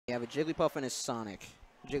You have a Jigglypuff and a Sonic.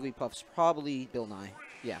 Jigglypuff's probably Bill Nye.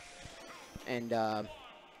 Yeah. And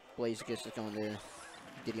Blazikus is going to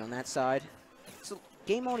Diddy on that side. So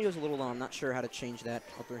game audio is a little low. I'm not sure how to change that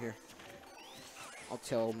up through here. I'll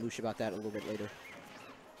tell Moosh about that a little bit later.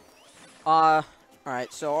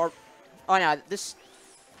 Alright, so our... Oh, yeah, this...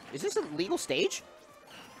 Is this a legal stage?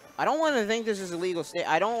 I don't want to think this is a legal stage.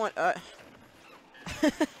 I don't want...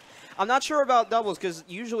 I'm not sure about doubles, because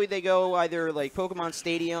usually they go either, like, Pokemon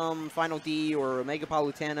Stadium, Final D, or Omega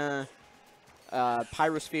Palutena,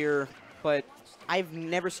 Pyrosphere, but I've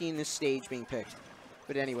never seen this stage being picked.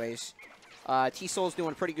 But anyways, TSulls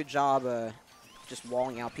doing a pretty good job just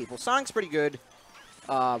walling out people. Sonic's pretty good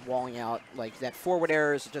walling out. Like, that forward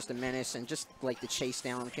air is just a menace, and just, like, the chase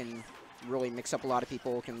down can really mix up a lot of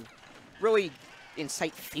people, can really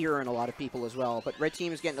incite fear in a lot of people as well. But Red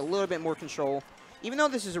Team is getting a little bit more control. Even though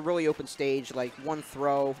this is a really open stage, like, one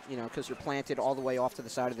throw, you know, because you're planted all the way off to the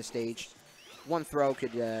side of the stage, one throw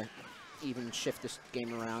could even shift this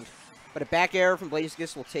game around. But a back air from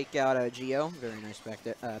Blazikus will take out Gio. Very nice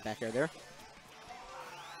back air there.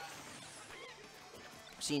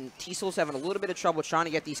 Seen TSulls having a little bit of trouble trying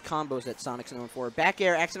to get these combos that Sonic's known for. Back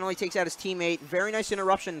air accidentally takes out his teammate. Very nice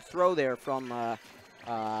interruption throw there from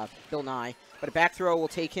Bill Nye. But a back throw will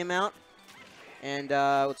take him out. And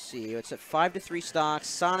let's see, it's at 5-3 stocks.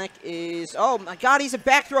 Sonic is, oh my god, he's a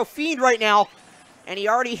back throw fiend right now. And he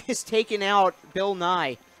already has taken out Bill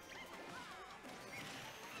Nye.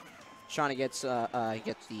 Trying to get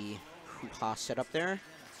the hoo-ha set up there.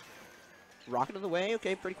 Rocket of the way,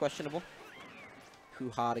 okay, pretty questionable.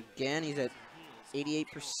 Hoo-ha again, he's at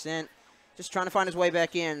 88%. Just trying to find his way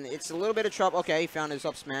back in. It's a little bit of trouble. Okay, he found his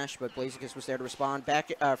up smash, but Blazikus was there to respond.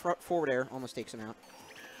 Back, forward air almost takes him out.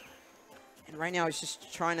 And right now, he's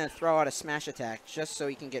just trying to throw out a smash attack just so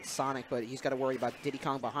he can get Sonic, but he's got to worry about Diddy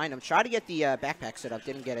Kong behind him. Try to get the backpack set up,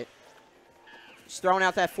 didn't get it. He's throwing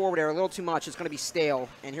out that forward air a little too much. It's going to be stale.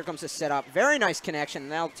 And here comes the setup. Very nice connection.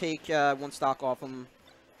 And that'll take one stock off him.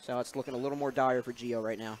 So it's looking a little more dire for Gio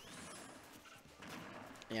right now.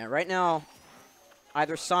 Yeah, right now,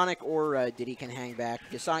 either Sonic or Diddy can hang back.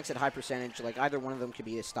 Because Sonic's at high percentage. Like, either one of them could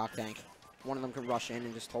be a stock tank. One of them can rush in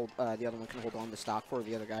and just hold, the other one can hold on to stock for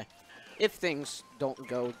the other guy. If things don't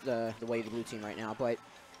go the way of the blue team right now. But,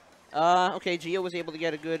 okay, Gio was able to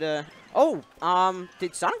get a good,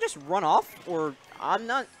 did Sonic just run off? Or, I'm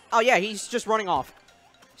not, oh yeah, he's just running off.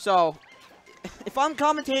 So, if I'm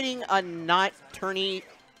commentating a not tourney,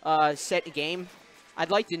 set game,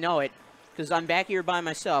 I'd like to know it. Because I'm back here by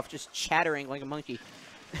myself, just chattering like a monkey.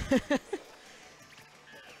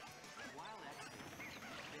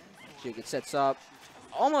 Jig sets up.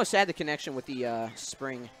 Almost had the connection with the,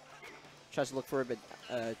 spring. Tries to look for it, but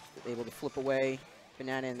able to flip away.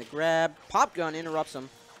 Banana in the grab. Pop gun interrupts him.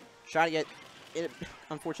 Try to get it.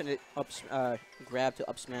 Unfortunate grab to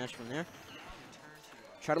up smash from there.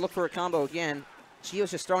 Try to look for a combo again.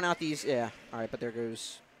 Gio's just throwing out these. Yeah. All right, but there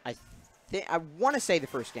goes. I want to say the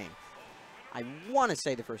first game.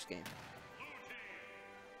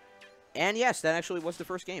 And yes, that actually was the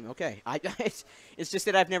first game. Okay. It's just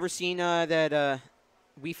that I've never seen that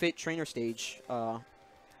Wii Fit trainer stage.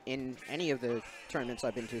 In any of the tournaments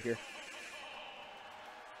I've been to here.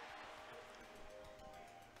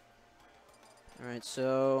 Alright,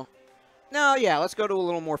 so... No, yeah, let's go to a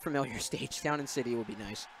little more familiar stage. Down in City would be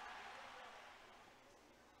nice.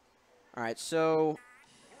 Alright, so...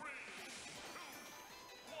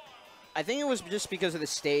 I think it was just because of the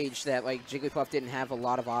stage that, like, Jigglypuff didn't have a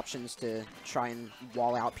lot of options to try and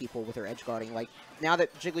wall out people with her edge guarding. Like, now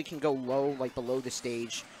that Jiggly can go low, like, below the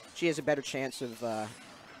stage, she has a better chance of,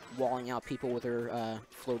 walling out people with her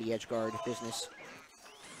floaty edge guard business.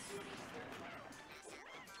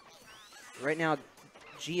 Right now,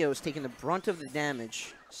 Gio's taking the brunt of the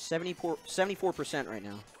damage. 74% right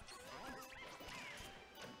now.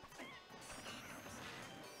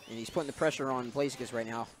 And he's putting the pressure on Blazikus right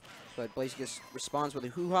now. But Blazikus responds with a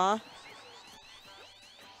hoo-ha.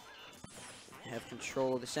 Have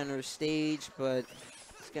control of the center of the stage, but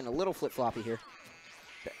it's getting a little flip-floppy here.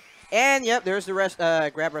 And, yep, there's the rest,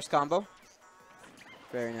 grab rest combo.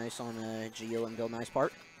 Very nice on Gio and Bill Nye's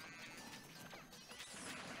part.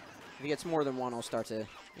 If he gets more than one, I'll start to,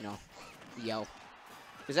 you know, yell.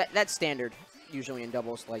 Because that's standard, usually in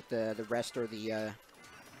doubles, like the rest or the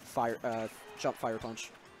jump fire punch.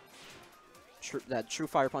 That true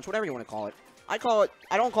fire punch, whatever you want to call it. I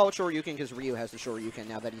don't call it Shoryuken because Ryu has the Shoryuken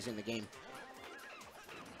now that he's in the game.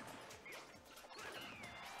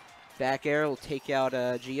 Back air will take out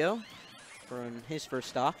Gio from his first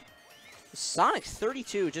stock. Sonic's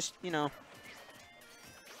 32, just, you know,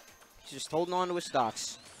 he's just holding on to his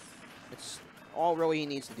stocks. It's all really he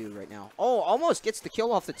needs to do right now. Oh, almost gets the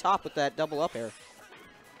kill off the top with that double up air.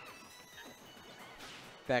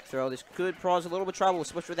 Back throw. This could cause a little bit of trouble,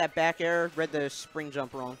 especially with that back air. Read the spring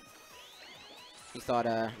jump wrong. He thought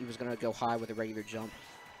he was going to go high with a regular jump.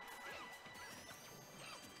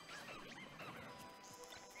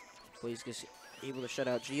 Blazikus able to shut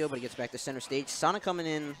out Gio, but he gets back to center stage. Sonic coming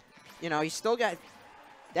in. You know, he's still got...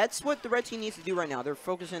 That's what the red team needs to do right now. They're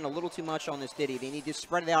focusing a little too much on this Diddy. They need to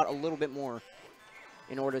spread it out a little bit more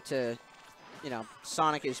in order to, you know,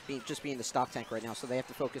 Sonic is just being the stock tank right now, so they have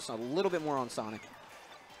to focus a little bit more on Sonic.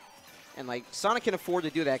 And, like, Sonic can afford to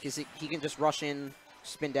do that because he can just rush in,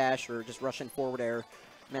 spin dash, or just rush in forward air,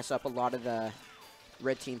 mess up a lot of the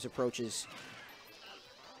red team's approaches.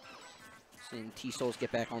 Seeing TSulls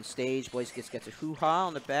get back on stage. Blazikus gets a hoo-ha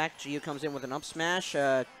on the back. Gio comes in with an up smash.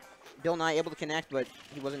 Bill Nye able to connect, but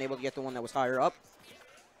he wasn't able to get the one that was higher up.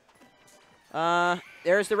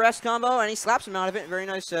 There's the rest combo, and he slaps him out of it. Very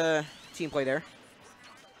nice team play there.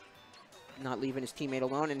 Not leaving his teammate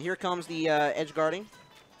alone. And here comes the edge guarding.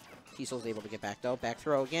 TSulls able to get back, though. Back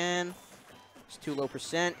throw again. It's too low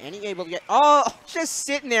 %, and he able to get... Oh, just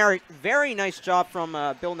sitting there. Very nice job from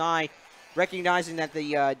Bill Nye, recognizing that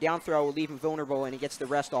the down throw will leave him vulnerable, and he gets the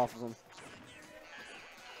rest off of him.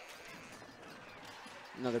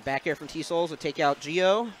 Another back air from TSulls will take out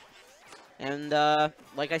Gio. And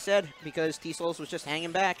like I said, because TSulls was just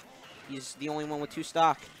hanging back, he's the only one with 2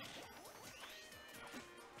 stock.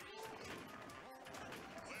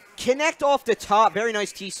 Connect off the top. Very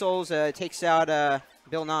nice TSulls takes out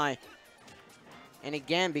Bill Nye. And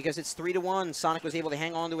again, because it's 3-1, Sonic was able to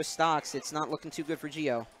hang on to his stocks. It's not looking too good for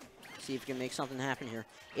Gio. See if he can make something happen here.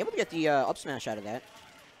 Able to get the up smash out of that.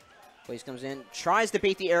 Blaze comes in, tries to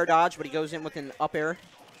bait the air dodge, but he goes in with an up air.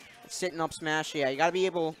 Sitting up smash. Yeah, you got to be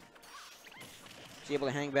able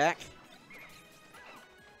to hang back.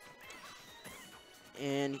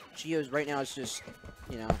 And Gio's right now is just,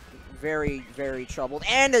 you know, very, very troubled.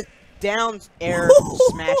 And a down air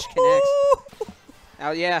smash connects.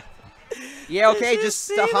 Oh, yeah. Yeah, okay,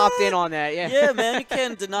 just hopped in on that, yeah. Yeah, man, you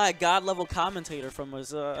can't deny a god-level commentator from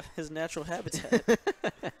his natural habitat.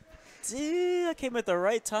 Dude, I came at the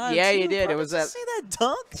right time. Yeah, too. you did. It was that. See that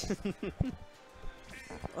dunk?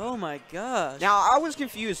 Oh my gosh. Now I was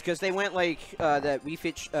confused because they went like that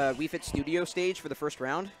Wii Fit Studio stage for the first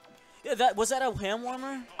round. Yeah, was that a hand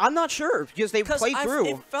warmer? I'm not sure because they played through,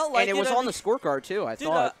 it felt like and it was on the scorecard too. I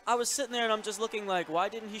thought. I was sitting there and I'm just looking like, why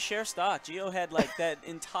didn't he share stock? Gio had like that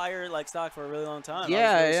entire like stock for a really long time.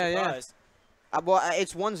 Yeah, I was really surprised. Well,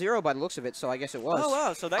 it's 1-0 by the looks of it, so I guess it was. Oh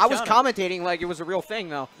wow, so that I was commentating like it was a real thing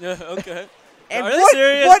though. Yeah, okay. And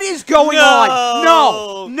what is going on?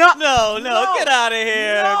 No, get out of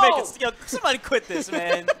here. No. Somebody quit this,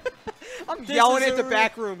 man. I'm yelling at the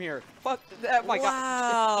back room here. Fuck that. My wow.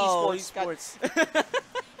 God. Esports.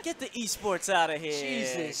 Get the esports out of here.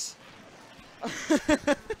 Jesus.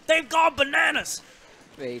 They've gone bananas.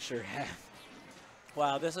 They sure have.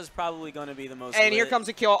 Wow, this is probably going to be the most And lit. here comes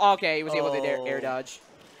a kill. Okay, he was able to air dodge.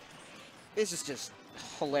 This is just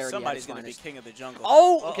hilarious. Somebody's going to be king of the jungle.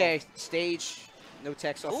 Oh, okay. Stage. No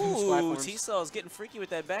text off those Ooh, platforms. TSulls getting freaky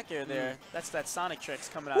with that back air there. That's that Sonic tricks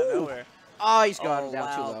coming out of nowhere. Oh, he's got him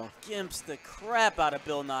down too low. Gimps the crap out of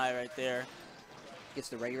Bill Nye right there. Gets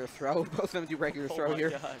the regular throw. Both of them do regular throw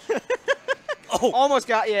here. Gosh. Oh, almost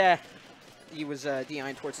got, yeah. He was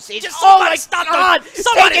DIing towards the stage. Oh my God!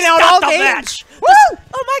 Somebody taking out stop all the games. match! Woo!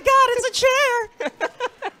 Oh my God, it's a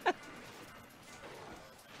chair!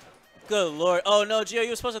 Good Lord. Oh no, Gio, you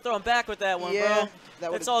were supposed to throw him back with that one, yeah,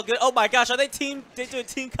 bro. It's all good. Oh my gosh, are they doing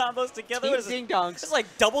team combos together? Team ding dongs. It's like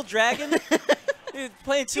Double Dragon. Dude,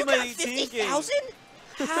 playing too many team games.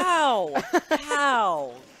 How?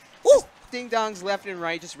 How? Woo! Ding dongs left and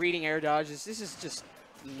right, just reading air dodges. This is just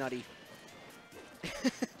nutty.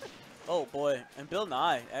 Oh boy, and Bill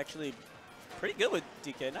Nye actually pretty good with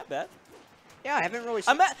DK, not bad. Yeah, I haven't really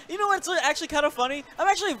seen... You know what's actually kind of funny? I'm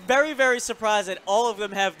actually very, very surprised that all of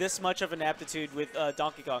them have this much of an aptitude with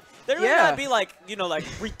Donkey Kong. They may not be like, you know, like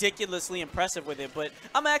ridiculously impressive with it, but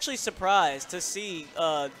I'm actually surprised to see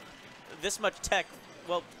this much tech.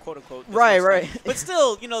 Well, quote unquote. Right. But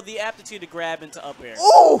still, you know, the aptitude to grab into up air.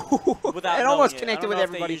 Oh! Without it almost connected with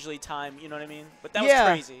everybody. They usually time, you know what I mean? But that was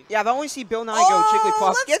crazy. Yeah, I've only seen Bill Nye go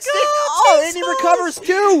Jigglypuff. Gets it. Oh, and he recovers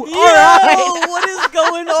too. Yo, all right. What is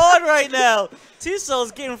going on right now?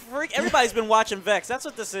 TSulls getting freak. Everybody's been watching Vex. That's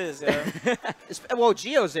what this is. Yeah. Well,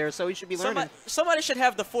 Gio's there, so he should be learning. Somebody should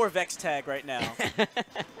have the 4 Vex tag right now.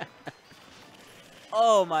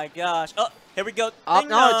 Oh my gosh. Oh, here we go. No, it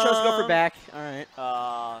chose to go for back. All right.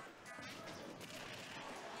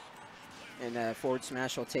 And forward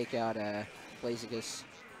smash will take out Blazikus.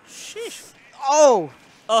 Sheesh. Oh!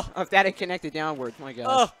 Oh. If that had connected downward, my gosh.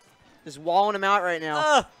 Oh. Just walling him out right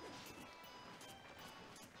now.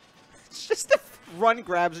 It's just the run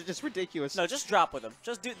grabs are just ridiculous. No, just drop with him.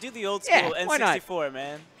 Just do the old school N64,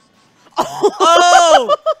 man.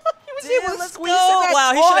 Oh! He was able to let's squeeze go. in that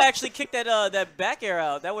Wow, he taunt. should have actually kicked that back air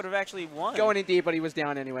out. That would have actually won. Going in deep, but he was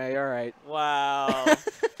down anyway. All right. Wow.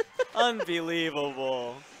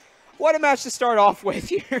 Unbelievable. What a match to start off with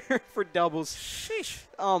here for doubles. Sheesh.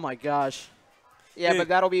 Oh, my gosh. Yeah, Dude. but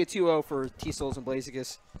that'll be a 2-0 for TSulls and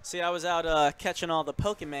Blazikus. See, I was out catching all the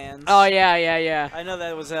Pokemans. Oh, yeah. I know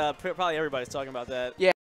that was probably everybody's talking about that. Yeah.